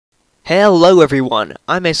Hello everyone,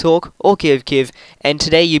 I'm SHawk, or KivKiv, and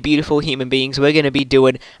today you beautiful human beings, we're going to be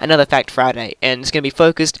doing another Fact Friday, and it's going to be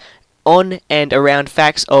focused on and around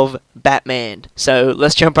facts of Batman. So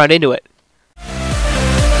let's jump right into it.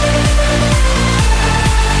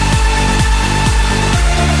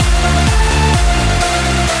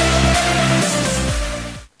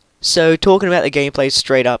 So talking about the gameplay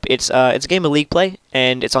straight up, it's a game of League Play,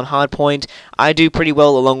 and it's on Hardpoint. I do pretty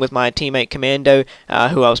well along with my teammate Commando,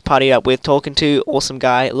 who I was partying up with, talking to, awesome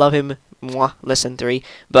guy, love him, mwah, less than 3.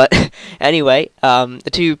 But anyway, the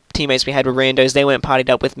two teammates we had were randos. They went and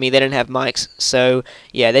partied up with me. They didn't have mics, so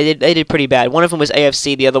yeah, they did pretty bad. One of them was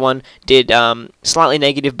AFC, the other one did slightly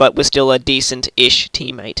negative, but was still a decent-ish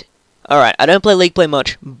teammate. Alright, I don't play League Play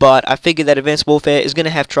much, but I figured that Advanced Warfare is going to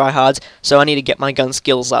have tryhards, so I need to get my gun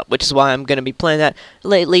skills up, which is why I'm going to be playing that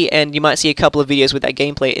lately, and you might see a couple of videos with that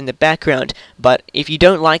gameplay in the background. But if you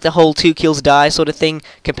don't like the whole 2 kills die sort of thing,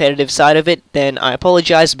 competitive side of it, then I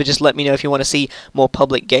apologize, but just let me know if you want to see more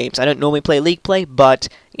public games. I don't normally play League Play, but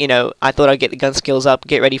you know, I thought I'd get the gun skills up,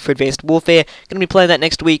 get ready for Advanced Warfare. Gonna be playing that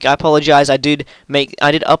next week. I apologize, I did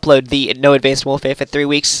upload the No Advanced Warfare for 3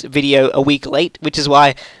 weeks video a week late, which is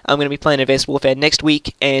why I'm gonna be playing Advanced Warfare next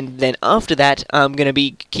week, and then after that, I'm gonna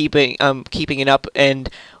be keeping it up, and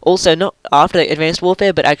also not after Advanced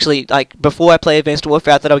Warfare, but actually like before I play Advanced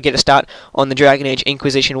Warfare, I thought I would get a start on the Dragon Age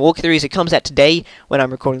Inquisition walkthroughs. It comes out today when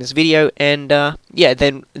I'm recording this video, and yeah,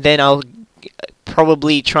 then I'll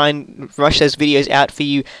probably try and rush those videos out for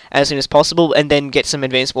you as soon as possible, and then get some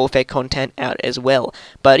Advanced Warfare content out as well.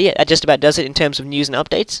 But yeah, that just about does it in terms of news and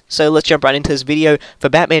updates, so let's jump right into this video for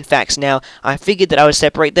Batman facts. Now, I figured that I would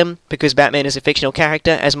separate them, because Batman is a fictional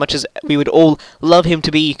character, as much as we would all love him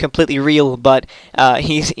to be completely real, but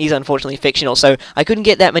he's unfortunately fictional, so I couldn't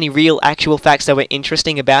get that many real, actual facts that were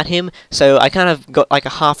interesting about him, so I kind of got like a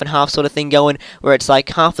half and half sort of thing going, where it's like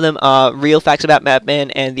half of them are real facts about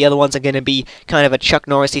Batman, and the other ones are going to be kind of a Chuck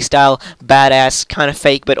Norris-y style, badass, kind of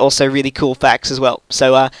fake, but also really cool facts as well.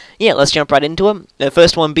 So, yeah, let's jump right into them. The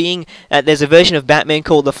first one being that there's a version of Batman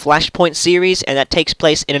called the Flashpoint series, and that takes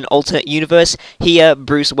place in an alternate universe. Here,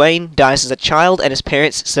 Bruce Wayne dies as a child, and his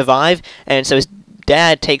parents survive, and so his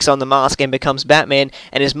dad takes on the mask and becomes Batman,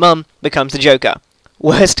 and his mum becomes the Joker.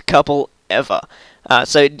 Worst couple ever.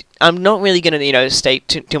 So I'm not really going to, you know, state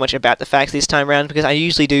too much about the facts this time around, because I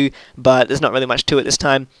usually do, but there's not really much to it this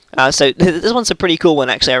time. So this one's a pretty cool one,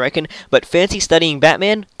 actually, I reckon. But fancy studying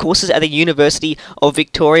Batman, courses at the University of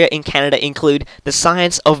Victoria in Canada include the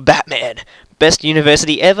Science of Batman. Best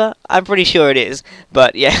university ever? I'm pretty sure it is.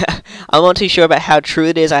 But yeah, I'm not too sure about how true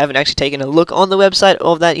it is. I haven't actually taken a look on the website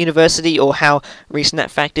of that university, or how recent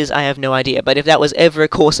that fact is. I have no idea. But if that was ever a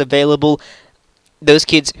course available, those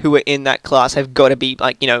kids who were in that class have got to be,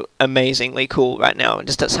 like, you know, amazingly cool right now. And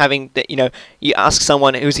just having that, you know, you ask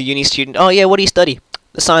someone who's a uni student, oh yeah, what do you study?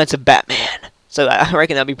 The Science of Batman. So I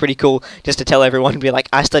reckon that'd be pretty cool, just to tell everyone, and be like,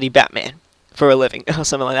 I study Batman for a living, or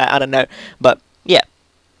something like that, I don't know. But, yeah.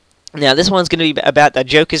 Now, this one's going to be about the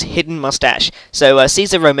Joker's hidden mustache. So,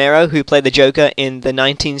 Cesar Romero, who played the Joker in the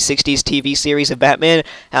 1960s TV series of Batman,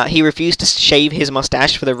 he refused to shave his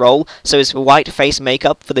mustache for the role, so his white face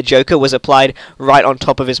makeup for the Joker was applied right on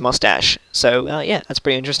top of his mustache. So, yeah, that's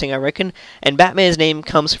pretty interesting, I reckon. And Batman's name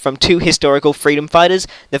comes from 2 historical freedom fighters.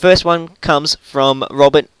 The first one comes from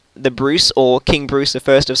Robert the Bruce, or King Bruce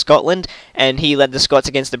I of Scotland, and he led the Scots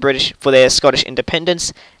against the British for their Scottish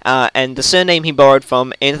independence, and the surname he borrowed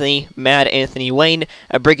from Mad Anthony Wayne,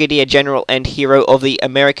 a brigadier general and hero of the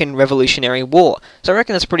American Revolutionary War. So I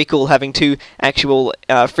reckon that's pretty cool, having 2 actual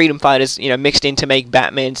freedom fighters, you know, mixed in to make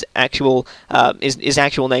Batman's actual his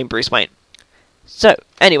actual name Bruce Wayne. So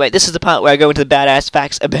anyway, this is the part where I go into the badass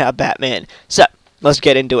facts about Batman. So let's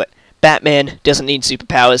get into it. Batman doesn't need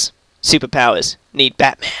superpowers. Superpowers need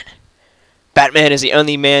Batman. Batman is the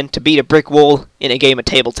only man to beat a brick wall in a game of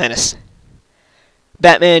table tennis.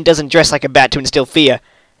 Batman doesn't dress like a bat to instill fear.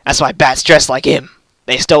 That's why bats dress like him.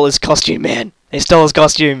 They stole his costume, man. They stole his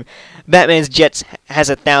costume. Batman's jets has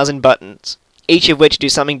 1,000 buttons, each of which do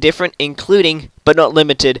something different, including, but not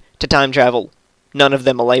limited, to time travel. None of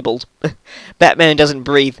them are labeled. Batman doesn't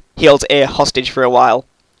breathe. He holds air hostage for a while.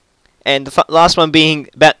 And the last one being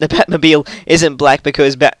the Batmobile isn't black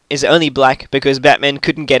because is only black because Batman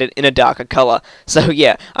couldn't get it in a darker color. So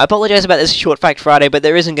yeah, I apologize about this short fact Friday, but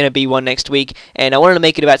there isn't going to be one next week, and I wanted to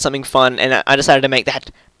make it about something fun, and I decided to make that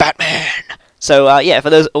Batman. So yeah, for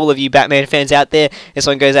all of you Batman fans out there, this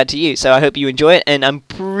one goes out to you. So I hope you enjoy it, and I'm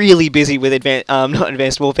really busy with not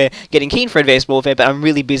Advanced Warfare, getting keen for Advanced Warfare, but I'm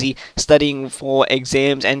really busy studying for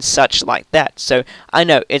exams and such like that. So I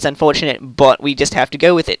know it's unfortunate, but we just have to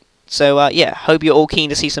go with it. So yeah, hope you're all keen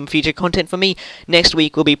to see some future content from me. Next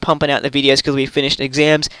week we'll be pumping out the videos because we finished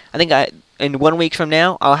exams. I think in 1 week from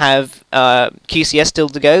now I'll have QCS still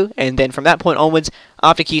to go, and then from that point onwards,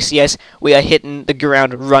 after QCS, we are hitting the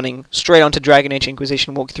ground running straight onto Dragon Age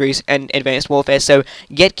Inquisition walkthroughs and Advanced Warfare. So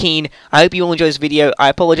get keen. I hope you all enjoy this video. I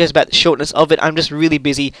apologize about the shortness of it. I'm just really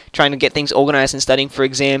busy trying to get things organized and studying for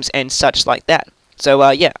exams and such like that. So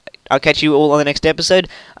yeah, I'll catch you all on the next episode.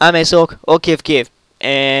 I'm Asork, or Kiv,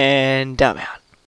 and I'm out.